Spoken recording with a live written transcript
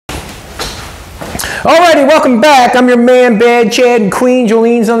Alrighty, welcome back. I'm your man, Bad Chad, and Queen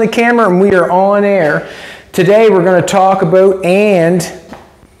Jolene's on the camera, and we are on air. Today we're going to talk about and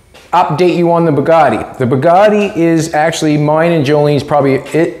update you on the Bugatti. The Bugatti is actually mine and Jolene's, probably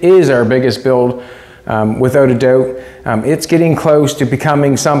it is our biggest build, without a doubt. It's getting close to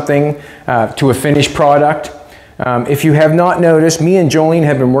becoming something, to a finished product. If you have not noticed, me and Jolene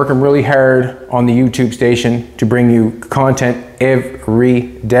have been working really hard on the YouTube station to bring you content every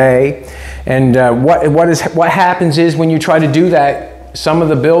day. And what happens is when you try to do that, some of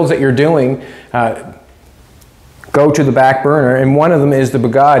the builds that you're doing go to the back burner, and one of them is the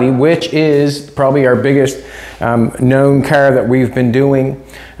Bugatti, which is probably our biggest known car that we've been doing.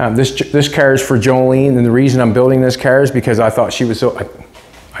 This car is for Jolene, and the reason I'm building this car is because I thought she was so,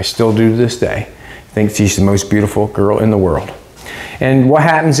 I still do to this day, think she's the most beautiful girl in the world. And what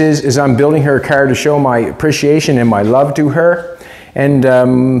happens is I'm building her a car to show my appreciation and my love to her.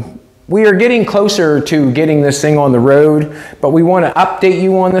 And we are getting closer to getting this thing on the road, but we want to update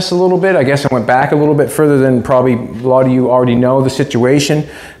you on this a little bit. I guess I went back a little bit further than probably a lot of you already know the situation,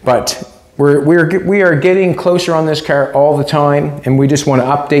 but we are getting closer on this car all the time, and we just want to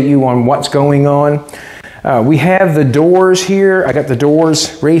update you on what's going on. We have the doors here. I got the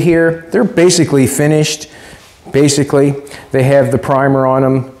doors right here. They're basically finished. Basically, they have the primer on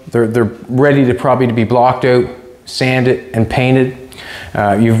them. They're ready to probably to be blocked out, sanded, and painted.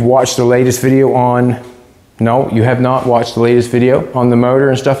 You've watched the latest video on, no, you have not watched the latest video on the motor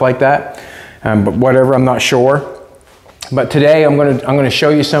and stuff like that. But whatever, I'm not sure. But today I'm gonna show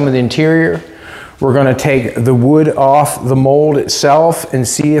you some of the interior. We're going to take the wood off the mold itself and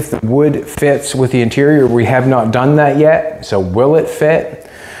see if the wood fits with the interior. We have not done that yet, so will it fit?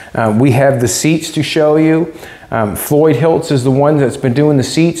 We have the seats to show you. Floyd Hiltz is the one that's been doing the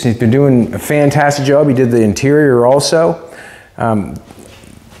seats. He's been doing a fantastic job. He did the interior also.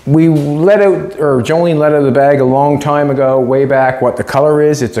 We let out, or Jolene let out of the bag a long time ago, way back, what the color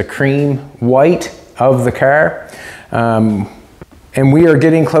is. It's a cream white of the car. And we are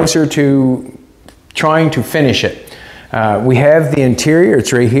getting closer to trying to finish it. We have the interior,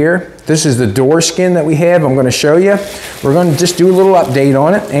 it's right here. This is the door skin that we have. I'm going to show you. We're going to just do a little update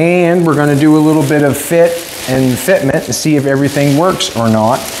on it, and we're going to do a little bit of fit and fitment to see if everything works or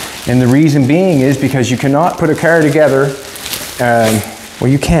not. And the reason being is because you cannot put a car together, well,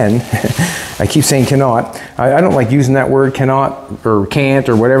 you can. I keep saying cannot. I don't like using that word cannot or can't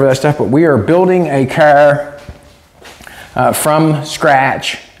or whatever that stuff, but we are building a car from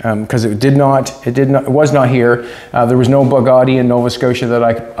scratch, because it was not here. There was no Bugatti in Nova Scotia that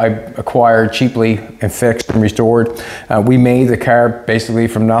I acquired cheaply and fixed and restored. We made the car basically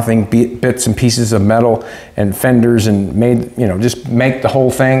from nothing, bits and pieces of metal and fenders, and made, you know, just make the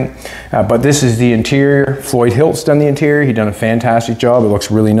whole thing. But this is the interior. Floyd Hiltz done the interior. He done a fantastic job. It looks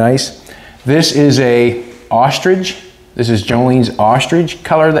really nice. This is a ostrich. This is Jolene's ostrich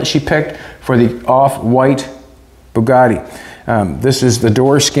color that she picked for the off-white Bugatti. This is the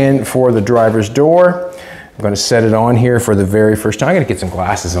door skin for the driver's door. I'm going to set it on here for the very first time. I'm going to get some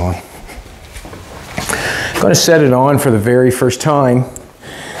glasses on. I'm going to set it on for the very first time.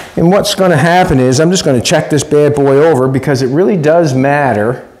 And what's going to happen is I'm just going to check this bad boy over, because it really does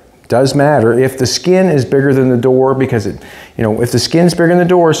matter if the skin is bigger than the door, because it, you know, if the skin's bigger than the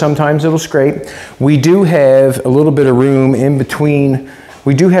door, sometimes it'll scrape. We do have a little bit of room in between.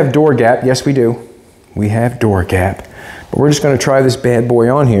 We do have door gap. Yes, we do. We have door gap. But we're just going to try this bad boy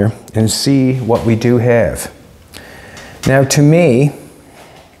on here and see what we do have. Now, to me,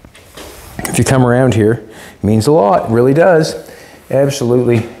 if you come around here, it means a lot. It really does.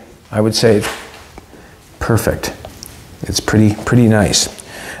 Absolutely, I would say it's perfect. It's pretty nice.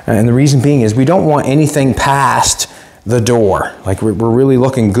 And the reason being is we don't want anything past the door. Like, we're really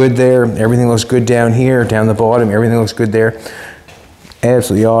looking good there. Everything looks good down here, down the bottom. Everything looks good there.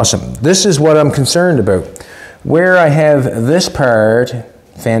 Absolutely awesome. This is what I'm concerned about. Where I have this part,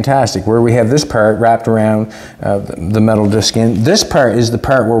 fantastic. Where we have this part wrapped around the metal disc skin, this part is the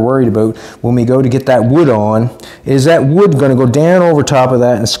part we're worried about when we go to get that wood on. Is that wood going to go down over top of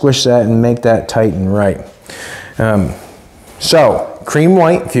that and squish that and make that tight and right? So, cream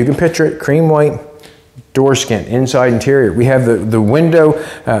white, if you can picture it, cream white door skin, inside interior. We have the window,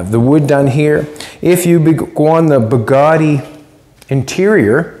 the wood done here. If you go on the Bugatti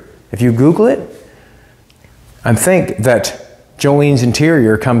interior, if you Google it, I think that Jolene's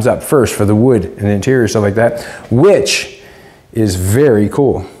interior comes up first for the wood and the interior, stuff like that, which is very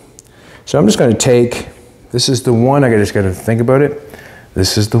cool. So I'm just going to take, this is the one, I just got to think about it.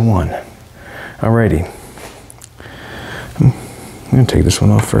 This is the one. Alrighty. I'm going to take this one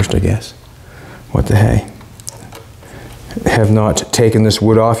off first, I guess. What the hey? Have not taken this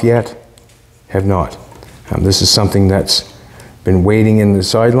wood off yet. have not. This is something that's been waiting in the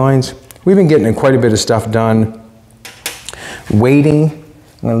sidelines. We've been getting quite a bit of stuff done. Waiting.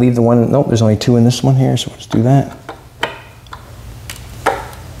 I'm going to leave the one, nope, there's only 2 in this one here, so let's do that.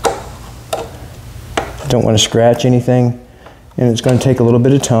 Don't want to scratch anything, and it's going to take a little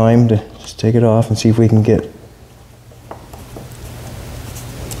bit of time to just take it off and see if we can get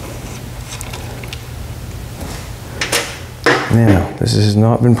now. This has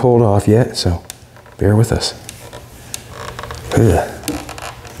not been pulled off yet, so bear with us. Ugh.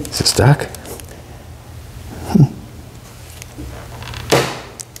 Is it stuck?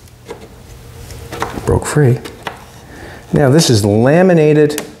 Broke free. Now this is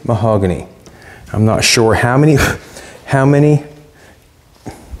laminated mahogany. I'm not sure how many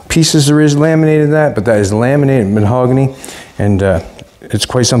pieces there is laminated that, but that is laminated mahogany, and it's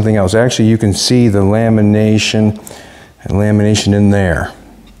quite something else. Actually, you can see the lamination in there.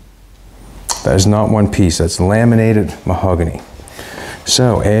 That is not one piece, that's laminated mahogany.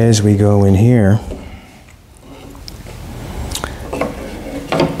 So as we go in here,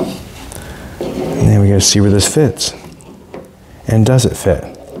 and then we gotta see where this fits. And does it fit?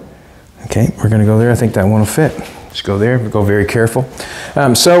 Okay, we're gonna go there. I think that one will fit. Just go there, go very careful.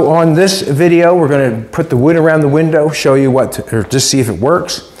 So on this video, we're gonna put the wood around the window, show you or just see if it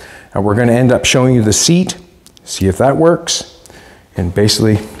works. We're gonna end up showing you the seat, see if that works, and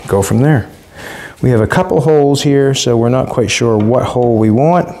basically go from there. We have a couple holes here, so we're not quite sure what hole we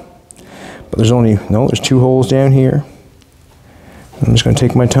want, but there's 2 holes down here. I'm just gonna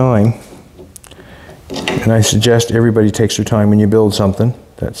take my time, and I suggest everybody takes their time when you build something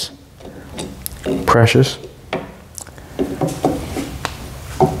that's precious.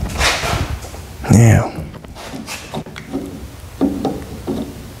 Now,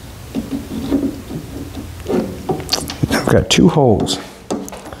 I've got 2 holes.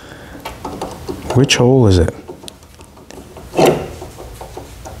 Which hole is it?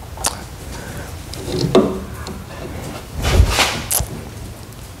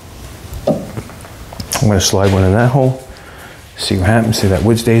 I'm going to slide one in that hole, see what happens, see that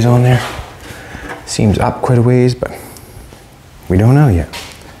wood stays on there. Seems up quite a ways, but we don't know yet.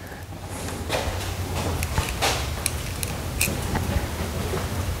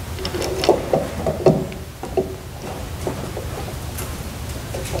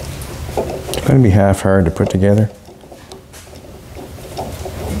 It's going to be half hard to put together.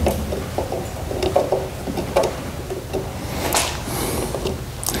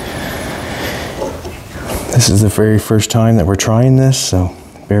 This is the very first time that we're trying this, so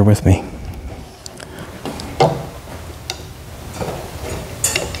bear with me.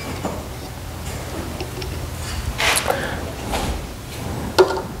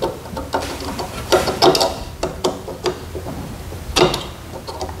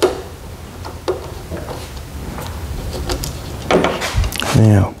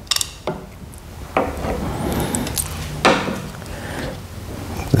 Now,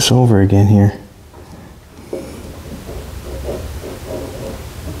 this over again here.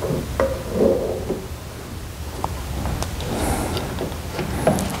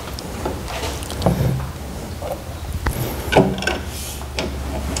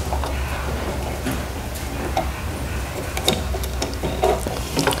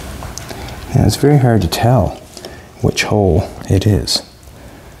 Now, it's very hard to tell which hole it is.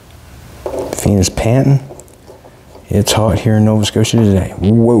 Fina's panting. It's hot here in Nova Scotia today.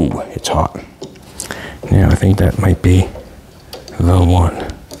 Whoa, it's hot. Now I think that might be the one.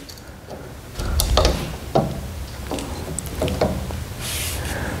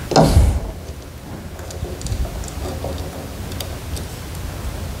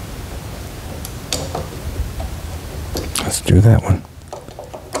 Let's do that one.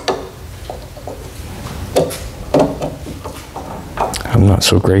 I'm not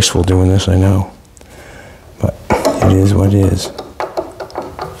so graceful doing this, I know, but it is what it is.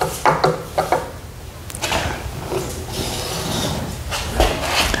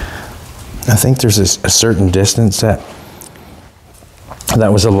 I think there's a certain distance that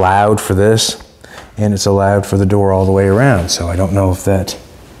was allowed for this, and it's allowed for the door all the way around, so I don't know if that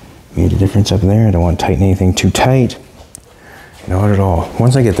made a difference up there. I don't want to tighten anything too tight. Not at all.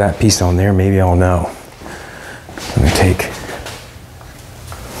 Once I get that piece on there, maybe I'll know. I'm going to take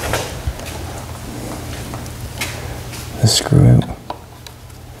the screw out.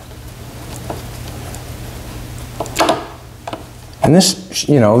 And this,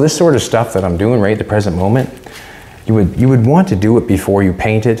 you know, this sort of stuff that I'm doing right at the present moment, you would want to do it before you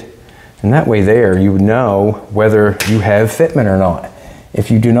painted, and that way there you would know whether you have fitment or not. If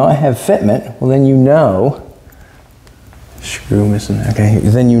you do not have fitment, well then you know Screw missing. Okay,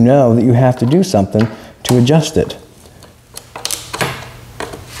 then you know that you have to do something to adjust it.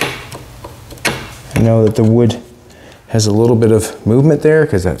 I know that the wood has a little bit of movement there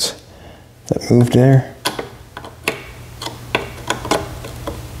because that moved there.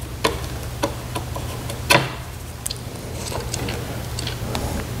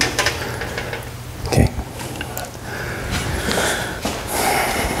 Okay.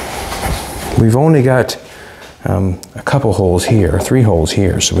 We've only got a couple holes here, 3 holes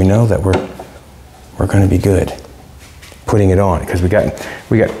here, so we know that we're going to be good putting it on, because we got.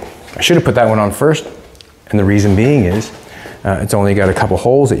 I should have put that one on first, and the reason being is it's only got a couple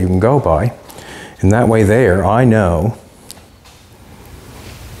holes that you can go by, and that way there I know.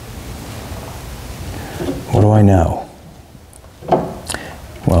 What do I know?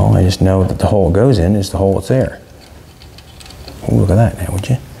 Well, I just know that the hole it goes in is the hole that's there. Oh, look at that now, would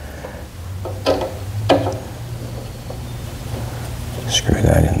you? Screw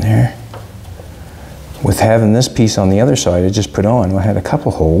that in there. With having this piece on the other side I just put on, I had a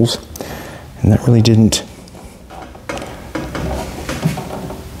couple holes, and that really didn't.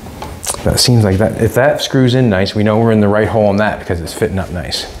 But it seems like that, if that screws in nice, we know we're in the right hole on that because it's fitting up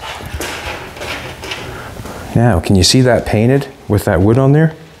nice. Now, can you see that painted with that wood on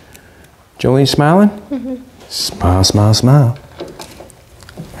there? Jolene smiling? Mm-hmm. Smile, smile, smile.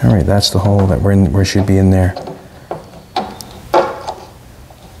 All right, that's the hole that we should be in there.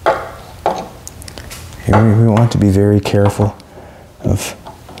 We want to be very careful of,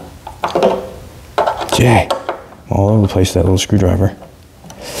 all over the place with that little screwdriver.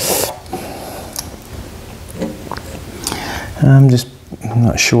 I'm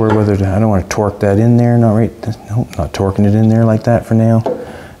not sure whether I don't want to torque that in there. Not right. Nope, not torquing it in there like that for now.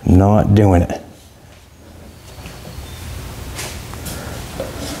 Not doing it.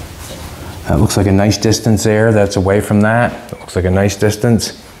 That looks like a nice distance there. That's away from that. That looks like a nice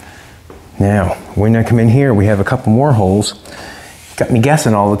distance. Now, when I come in here, we have a couple more holes. Got me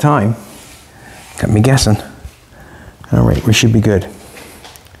guessing all the time. Got me guessing. All right, we should be good.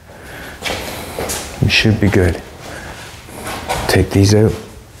 We should be good. Take these out.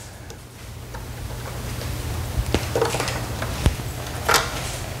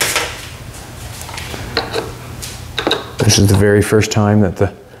 This is the very first time that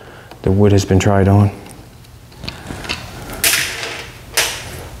the wood has been tried on.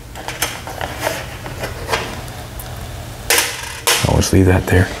 Always leave that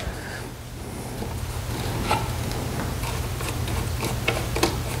there.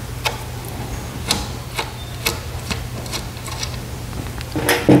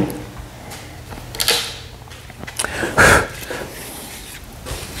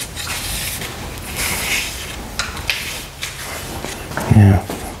 Yeah.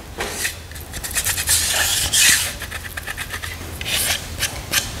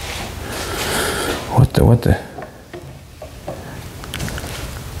 What the?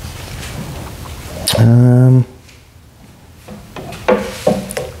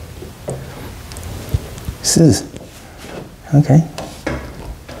 This is, okay.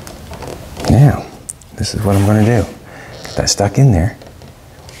 Now, this is what I'm gonna do. Get that stuck in there.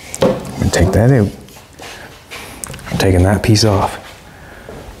 I'm gonna take that out. I'm taking that piece off.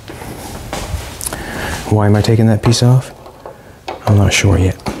 Why am I taking that piece off? I'm not sure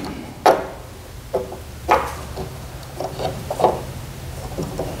yet.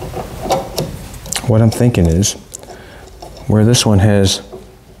 What I'm thinking is, where this one has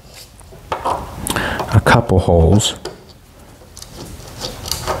a couple holes,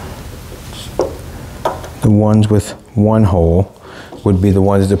 the ones with one hole would be the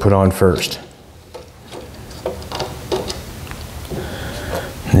ones to put on first.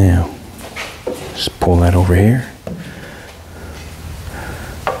 Now, just pull that over here.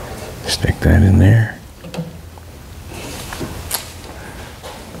 Stick that in there.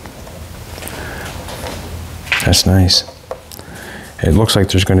 That's nice. It looks like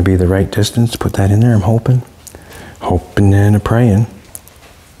there's going to be the right distance to put that in there, I'm hoping. Hoping and a-praying.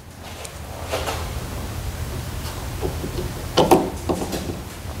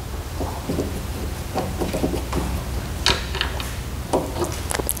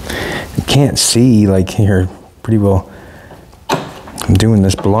 You can't see, like here, pretty well. I'm doing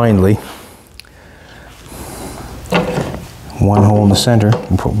this blindly. One hole in the center.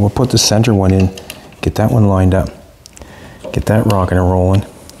 We'll put the center one in. Get that one lined up, get that rocking and rolling,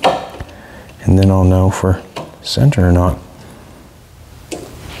 and then I'll know for center or not.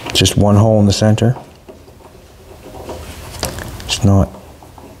 Just one hole in the center. It's not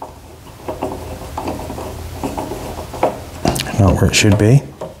where it should be,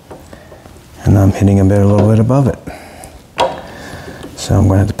 and I'm hitting a little bit above it. So I'm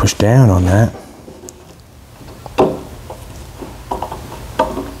going to have to push down on that.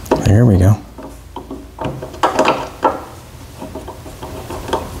 There we go.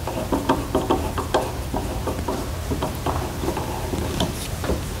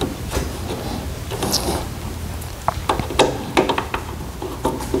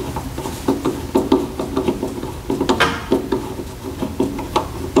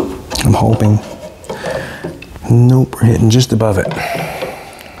 I'm hoping. Nope, we're hitting just above it.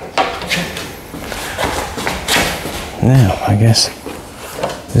 Now, I guess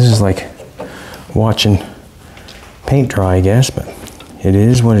this is like watching paint dry, I guess, but it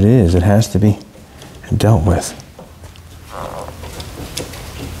is what it is. It has to be dealt with.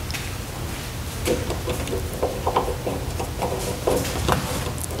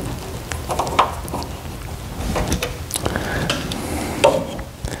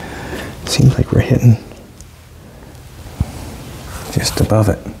 Seems like we're hitting just above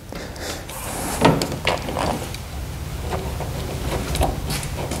it.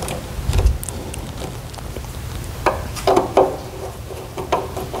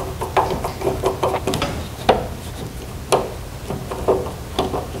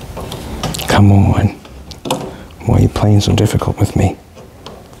 Come on. Why are you playing so difficult with me?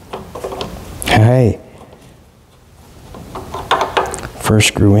 Hey. First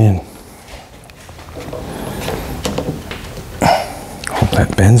screw in. Hope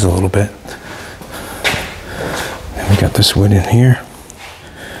that bends a little bit. And we got this wood in here.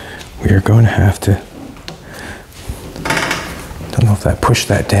 We are going to have to, don't know if that pushed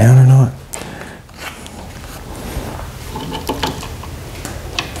that down or not.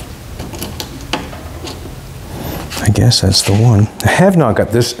 I guess that's the one. I have not got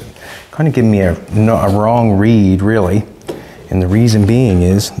this, kind of giving me a wrong read, really. And the reason being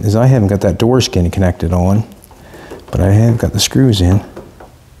is I haven't got that door skin connected on, but I have got the screws in.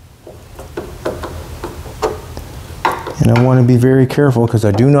 And I want to be very careful because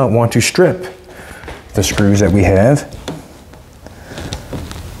I do not want to strip the screws that we have.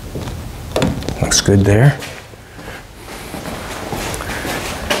 Looks good there.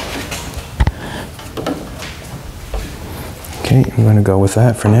 Okay, I'm going to go with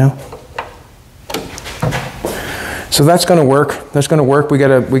that for now. So that's going to work. That's going to work.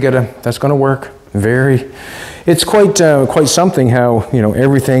 That's going to work. It's quite something how, you know,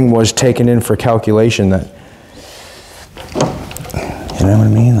 everything was taken in for calculation that, you know what I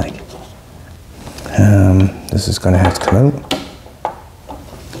mean? Like, this is going to have to come out.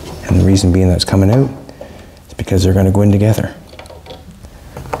 And the reason being that's coming out is because they're going to go in together.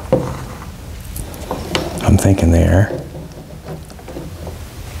 I'm thinking they are.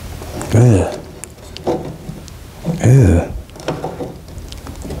 Ugh. Ugh.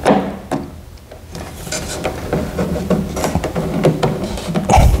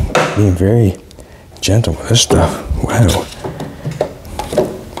 Being very gentle with this stuff. Wow.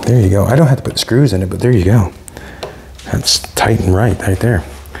 There you go. I don't have to put screws in it, but there you go. That's tight and right there.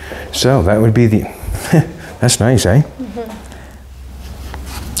 So that would be the, that's nice, eh? Mm-hmm.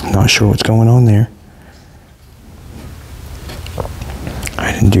 Not sure what's going on there.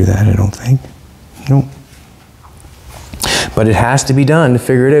 I didn't do that, I don't think. Nope. But it has to be done to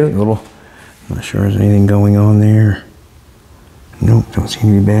figure it out. I'm not sure there's anything going on there. Nope, don't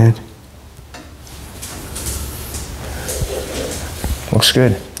seem to be bad. Looks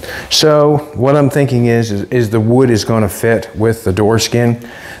good. So what I'm thinking is the wood is going to fit with the door skin.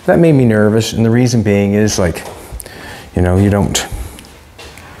 That made me nervous, and the reason being is, like, you know, you don't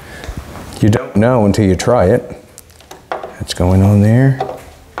know until you try it. That's going on there.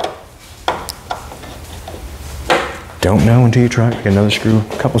 Don't know until you try it. Got another screw,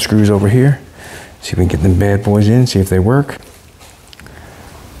 a couple screws over here. See if we can get them bad boys in, see if they work.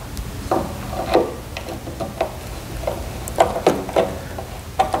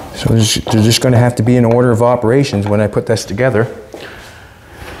 So they're just going to have to be in order of operations when I put this together.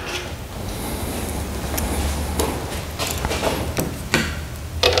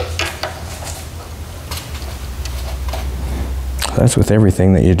 That's with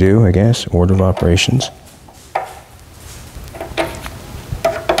everything that you do, I guess, order of operations.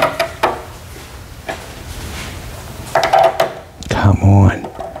 Come on.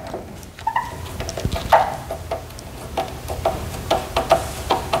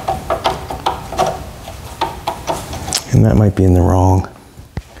 And that might be in the wrong.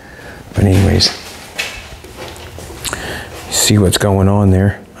 But anyways, see what's going on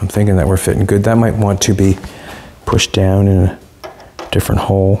there. I'm thinking that we're fitting good. That might want to be pushed down in a different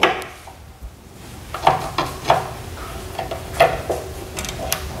hole.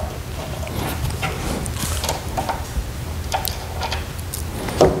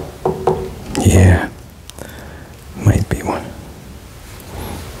 Yeah, might be one.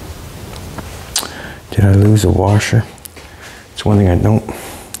 Did I lose a washer? It's one thing I don't.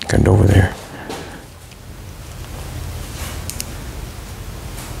 Got it over there.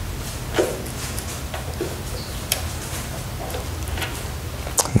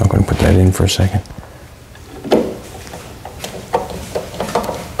 I'm not going to put that in for a second.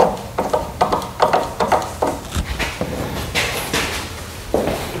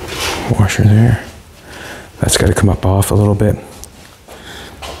 Washer there. That's got to come up off a little bit.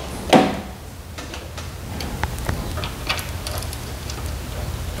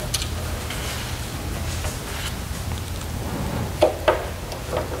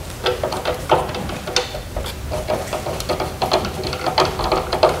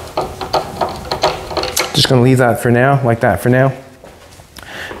 Just going to leave that for now, like that for now.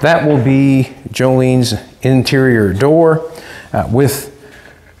 That will be Jolene's interior door with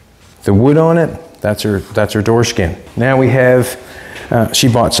the wood on it. That's her door skin. Now we have, she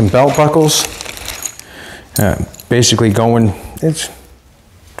bought some belt buckles. Basically going, it's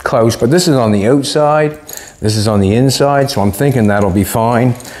close, but this is on the outside. This is on the inside, so I'm thinking that'll be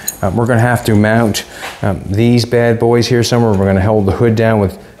fine. We're going to have to mount these bad boys here somewhere. We're going to hold the hood down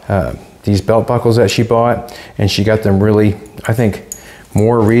with these belt buckles that she bought, and she got them really, I think,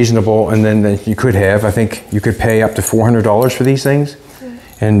 more reasonable and than you could have. I think you could pay up to $400 for these things,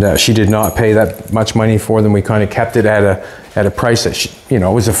 and she did not pay that much money for them. We kind of kept it at a price that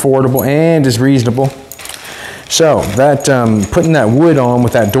was affordable and is reasonable. So that putting that wood on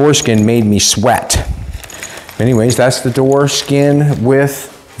with that door skin made me sweat. Anyways, that's the door skin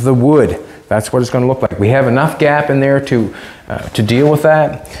with the wood. That's what it's going to look like. We have enough gap in there to deal with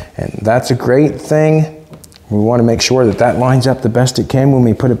that, and that's a great thing. We want to make sure that that lines up the best it can when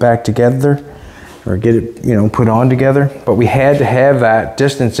we put it back together, or get it put on together. But we had to have that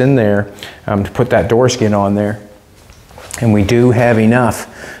distance in there to put that door skin on there, and we do have enough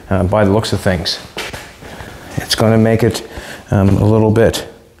by the looks of things. It's going to make it a little bit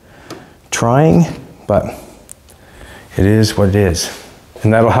trying, but it is what it is.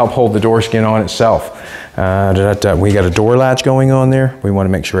 And that'll help hold the door skin on itself. We got a door latch going on there. We want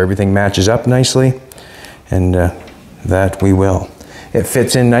to make sure everything matches up nicely, and that we will. It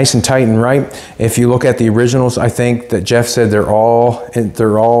fits in nice and tight and right. If you look at the originals, I think that Jeff said they're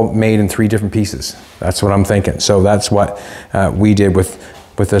all made in 3 different pieces. That's what I'm thinking. So that's what we did with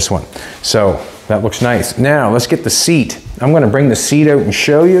this one. So that looks nice. Now let's get the seat. I'm going to bring the seat out and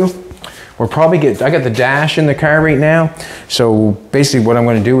show you. I got the dash in the car right now. So basically what I'm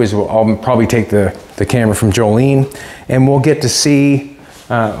going to do is I'll probably take the camera from Jolene, and we'll get to see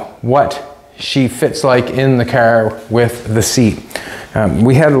what she fits like in the car with the seat.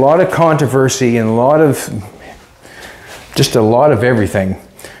 We had a lot of controversy and a lot of everything.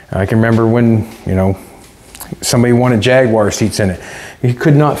 I can remember when, somebody wanted Jaguar seats in it. You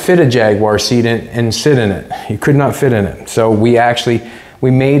could not fit a Jaguar seat in and sit in it. You could not fit in it. So we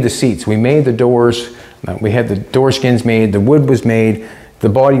made the seats, we made the doors, we had the door skins made, the wood was made, the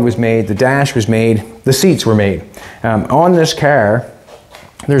body was made, the dash was made, the seats were made. On this car,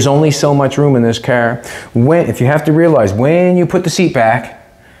 there's only so much room in this car. If you have to realize, when you put the seat back,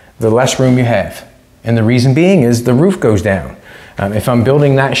 the less room you have. And the reason being is the roof goes down. If I'm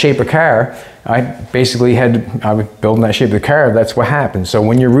building that shape of car, I was building that shape of the car, that's what happens. So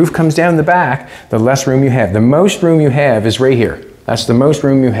when your roof comes down the back, the less room you have. The most room you have is right here. That's the most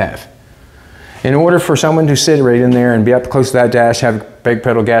room you have. In order for someone to sit right in there and be up close to that dash, have brake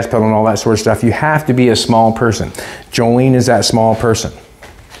pedal, gas pedal, and all that sort of stuff, you have to be a small person. Jolene is that small person.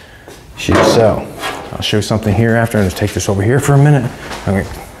 I'll show something here after. I'm going to take this over here for a minute. I'm going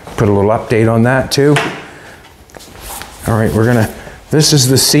to put a little update on that too. All right, this is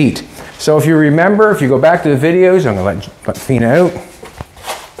the seat. So if you remember, if you go back to the videos, I'm going to let Fina out.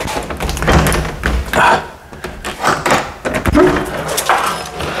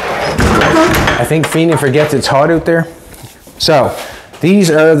 I think Fina forgets it's hot out there. So these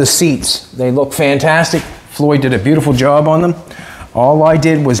are the seats. They look fantastic. Floyd did a beautiful job on them. All I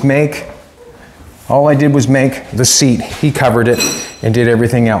did was make the seat. He covered it and did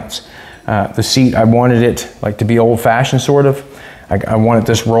everything else. The seat, I wanted it like to be old-fashioned sort of. I wanted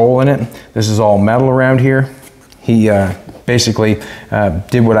this roll in it. This is all metal around here. He basically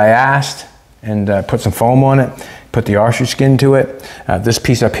did what I asked and put some foam on it, put the ostrich skin to it. This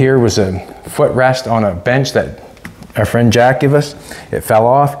piece up here was a footrest on a bench that our friend Jack gave us. It fell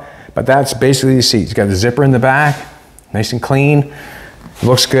off, but that's basically the seat. It's got the zipper in the back, nice and clean. It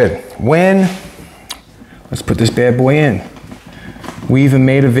looks good. Let's put this bad boy in. We even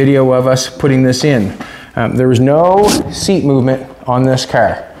made a video of us putting this in. There was no seat movement on this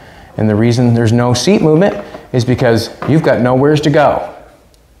car. And the reason there's no seat movement is because you've got nowheres to go.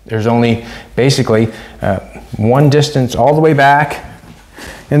 There's only basically one distance all the way back,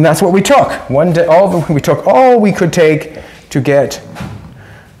 and that's what we took. We took all we could take to get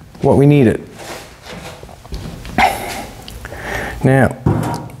what we needed. Now,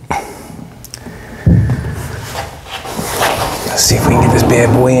 let's see if we can get this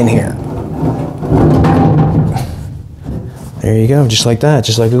bad boy in here. There you go, just like that,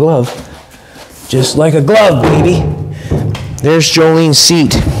 just like a glove. Just like a glove, baby. There's Jolene's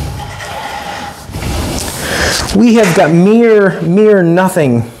seat. We have got mere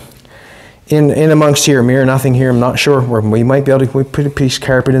nothing in amongst here, mere nothing here. I'm not sure. We might be able to put a piece of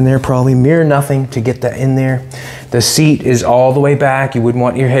carpet in there, probably mere nothing to get that in there. The seat is all the way back. You wouldn't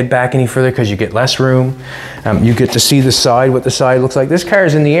want your head back any further because you get less room. You get to see the side, what the side looks like. This car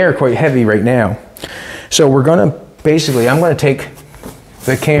is in the air quite heavy right now. So we're gonna, basically, I'm gonna take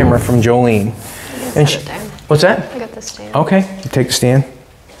the camera from Jolene. And what's that? I got the stand. Okay, you take the stand.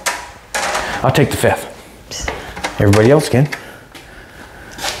 I'll take the fifth. Everybody else can.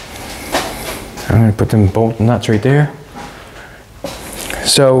 I'm gonna put them bolt nuts right there.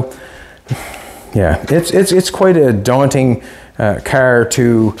 So, yeah, it's quite a daunting car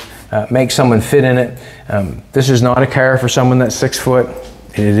to make someone fit in it. This is not a car for someone that's 6 foot.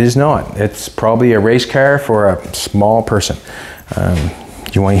 It is not. It's probably a race car for a small person.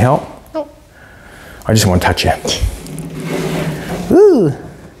 Do you want any help? No. I just want to touch you. Ooh.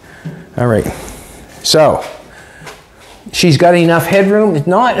 All right. So, she's got enough headroom. It's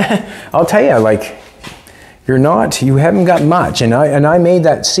not, I'll tell you, like, you haven't got much. And I made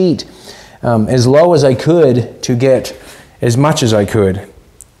that seat as low as I could to get as much as I could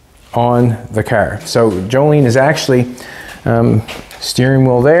on the car. So Jolene is actually steering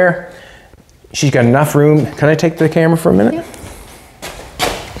wheel there. She's got enough room. Can I take the camera for a minute? Yeah.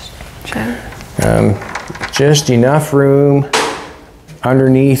 Sure. Just enough room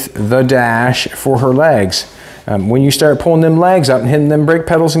underneath the dash for her legs. When you start pulling them legs up and hitting them brake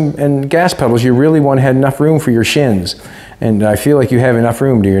pedals and gas pedals, you really want to have enough room for your shins. And I feel like you have enough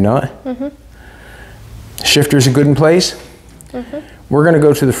room, do you not? Mm-hmm. Shifters are good in place. Mm-hmm. We're going to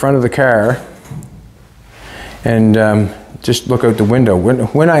go to the front of the car and just look out the window.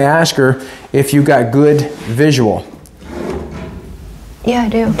 When I ask her if you got good visual. Yeah, I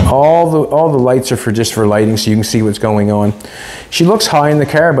do. All the lights are just for lighting, so you can see what's going on. She looks high in the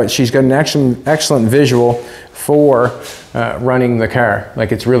car, but she's got an excellent visual for running the car.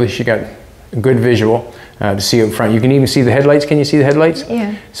 Like she got a good visual to see out front. You can even see the headlights. Can you see the headlights?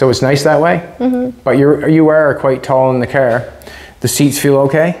 Yeah. So it's nice that way. Mm-hmm. But you are quite tall in the car. The seats feel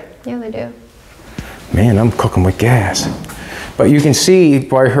okay? Yeah, they do. Man, I'm cooking with gas. But you can see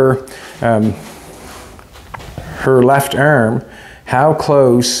by her left arm how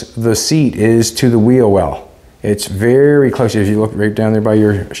close the seat is to the wheel well. It's very close. If you look right down there by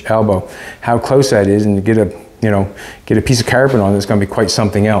your elbow, how close that is, and get a piece of carpet on, it's going to be quite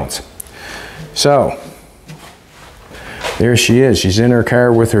something else. So there she is. She's in her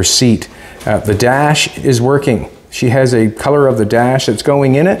car with her seat. The dash is working. She has a color of the dash that's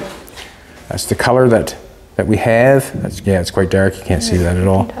going in it. That's the color that we have. It's quite dark. You can't see that at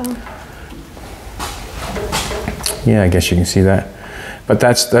all. Yeah, I guess you can see that. But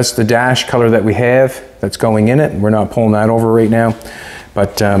that's the dash color that we have that's going in it. We're not pulling that over right now.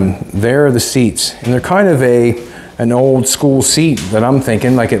 But there are the seats. And they're kind of an old school seat that I'm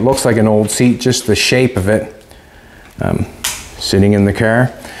thinking, like it looks like an old seat, just the shape of it. Sitting in the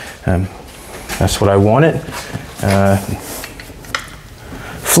car. That's what I wanted.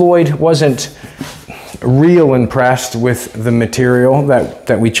 Floyd wasn't real impressed with the material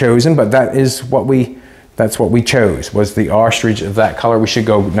that we chosen, but that's what we chose, was the ostrich of that color. We should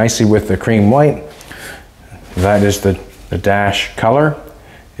go nicely with the cream white. That is the dash color.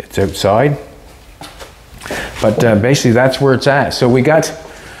 It's outside. But basically that's where it's at. So we got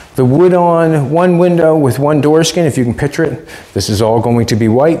the wood on one window with one door skin, if you can picture it. This is all going to be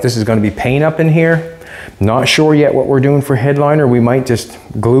white. This is going to be paint up in here. Not sure yet what we're doing for headliner. We might just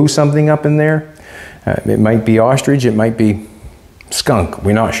glue something up in there. It might be ostrich, it might be skunk.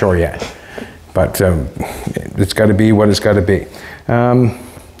 We're not sure yet. But it's got to be what it's got to be.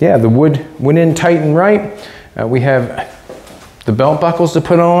 Yeah, the wood went in tight and right. We have the belt buckles to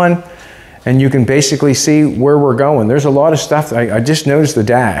put on, and you can basically see where we're going. There's a lot of stuff. I just noticed the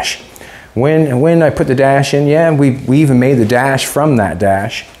dash. When I put the dash in, yeah, we even made the dash from that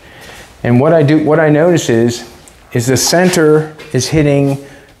dash. And what I notice is the center is hitting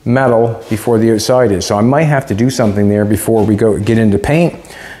metal before the outside is. So I might have to do something there before we get into paint.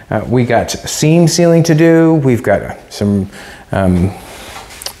 We got seam sealing to do. We've got some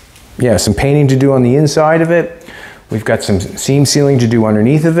some painting to do on the inside of it. We've got some seam sealing to do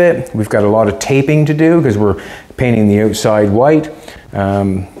underneath of it. We've got a lot of taping to do because we're painting the outside white.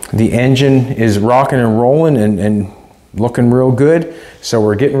 The engine is rocking and rolling and looking real good, so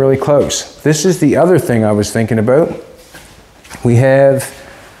we're getting really close. This is the other thing I was thinking about. We have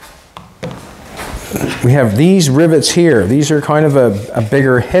these rivets here. These are kind of a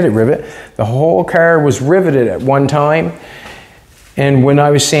bigger headed rivet. The whole car was riveted at one time, and when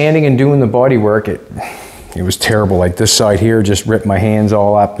I was sanding and doing the body work, it was terrible. Like this side here just ripped my hands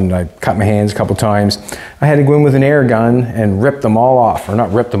all up, and I cut my hands a couple times. I had to go in with an air gun and rip them all off, or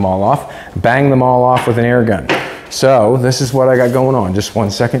not rip them all off, bang them all off with an air gun. So this is what I got going on. Just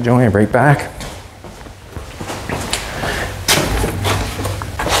one second, Jolene, I'll be right back.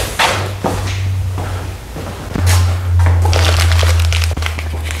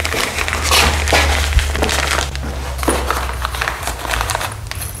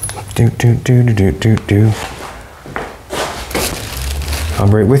 I'll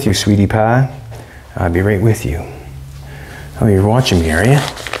be right with you, sweetie pie. I'll be right with you. Oh, you're watching me, are you?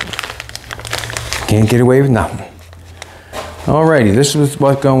 Can't get away with nothing. Alrighty, this is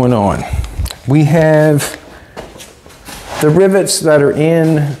what's going on. We have the rivets that are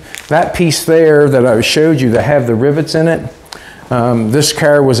in that piece there that I showed you that have the rivets in it. This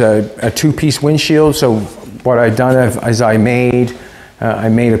car was a two-piece windshield, so what I've done is I made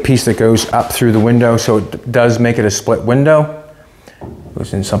a piece that goes up through the window, so it does make it a split window.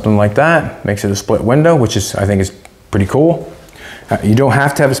 Goes in something like that, makes it a split window, which is, I think, is pretty cool. You don't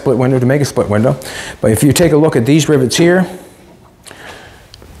have to have a split window to make a split window, but if you take a look at these rivets here,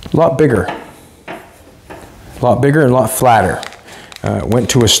 a lot bigger and a lot flatter. Went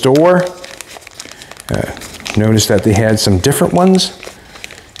to a store, noticed that they had some different ones,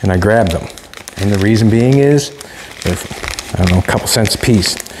 and I grabbed them. And the reason being is, I don't know, a couple cents a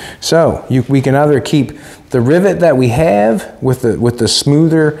piece. So we can either keep the rivet that we have with the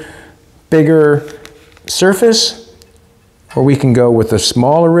smoother, bigger surface, or we can go with a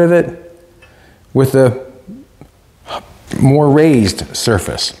smaller rivet with a more raised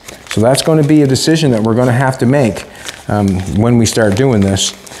surface. So that's going to be a decision that we're going to have to make when we start doing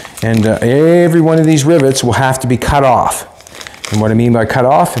this. And every one of these rivets will have to be cut off. And what I mean by cut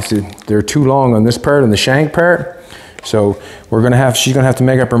off is that they're too long on this part, on the shank part. So she's going to have to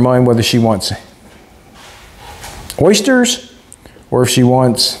make up her mind whether she wants oysters or if she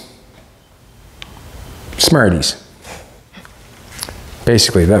wants Smarties.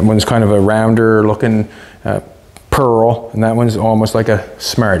 Basically, that one's kind of a rounder looking pearl, and that one's almost like a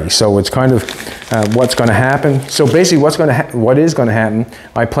Smartie. So it's kind of what's going to happen. So basically what is going to happen,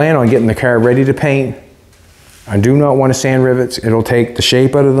 I plan on getting the car ready to paint. I do not want to sand rivets. It'll take the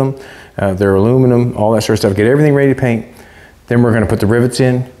shape out of them. They're aluminum, all that sort of stuff. Get everything ready to paint. Then we're going to put the rivets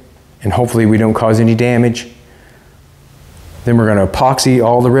in, and hopefully we don't cause any damage. Then we're going to epoxy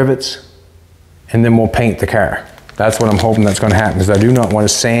all the rivets, and then we'll paint the car. That's what I'm hoping that's going to happen, because I do not want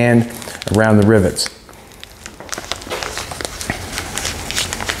to sand around the rivets.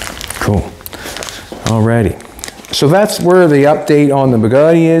 Cool. Alrighty. So that's where the update on the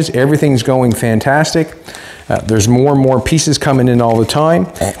Bugatti is. Everything's going fantastic. There's more and more pieces coming in all the time.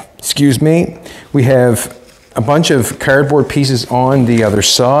 Excuse me. We have a bunch of cardboard pieces on the other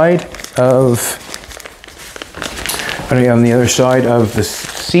side of the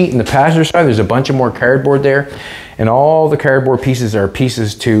seat and the passenger side. There's a bunch of more cardboard there, and all the cardboard pieces are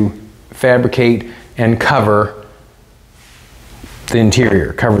pieces to fabricate and cover the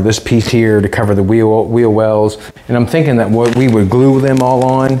interior. Cover this piece here to cover the wheel wells, and I'm thinking that we would glue them all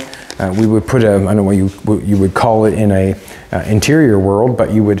on. We would put I don't know what you would call it in a interior world,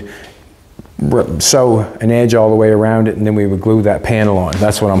 but you would sew an edge all the way around it, and then we would glue that panel on.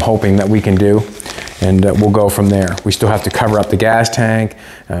 That's what I'm hoping that we can do, and we'll go from there. We still have to cover up the gas tank.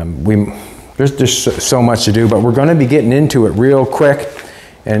 There's just so much to do, but we're going to be getting into it real quick,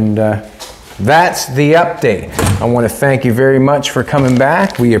 and that's the update. I want to thank you very much for coming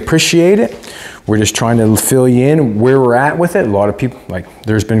back. We appreciate it. We're just trying to fill you in where we're at with it. A lot of people, like,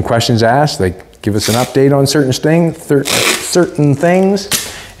 there's been questions asked. They give us an update on certain things,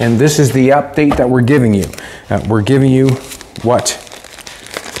 and this is the update that we're giving you. We're giving you what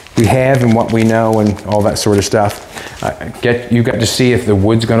we have and what we know and all that sort of stuff. You got to see if the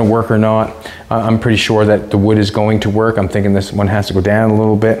wood's going to work or not. I'm pretty sure that the wood is going to work. I'm thinking this one has to go down a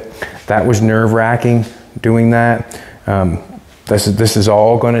little bit. That was nerve-wracking doing that. This is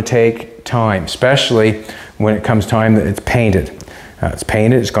all going to take time, especially when it comes time that it's painted. It's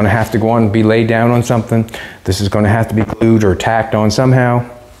painted, it's going to have to go on and be laid down on something. This is going to have to be glued or tacked on somehow.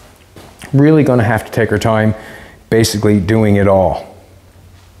 Really going to have to take our time basically doing it all.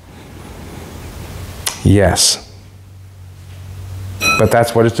 Yes. But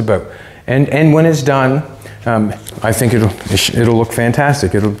that's what it's about. And when it's done, I think it'll look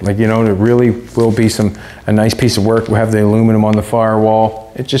fantastic. It'll, like, you know, it really will be a nice piece of work. We'll have the aluminum on the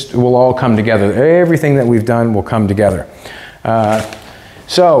firewall. It will all come together. Everything that we've done will come together.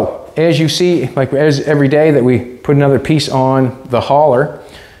 So as you see, like every day that we put another piece on the hauler,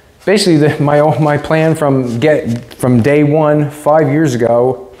 basically my plan from day one, 5 years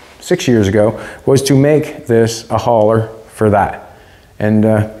ago, 6 years ago, was to make this a hauler for that. And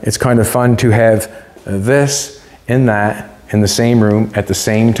it's kind of fun to have this and that in the same room at the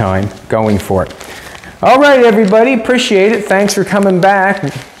same time going for it. All right, everybody, appreciate it. Thanks for coming back.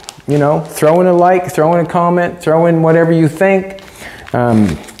 You know, throw in a like, throw in a comment, throw in whatever you think.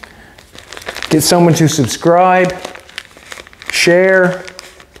 Get someone to subscribe, share.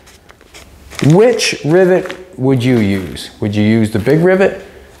 Which rivet would you use? Would you use the big rivet?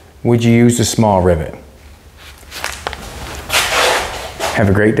 Would you use the small rivet? Have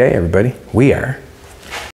a great day, everybody. We are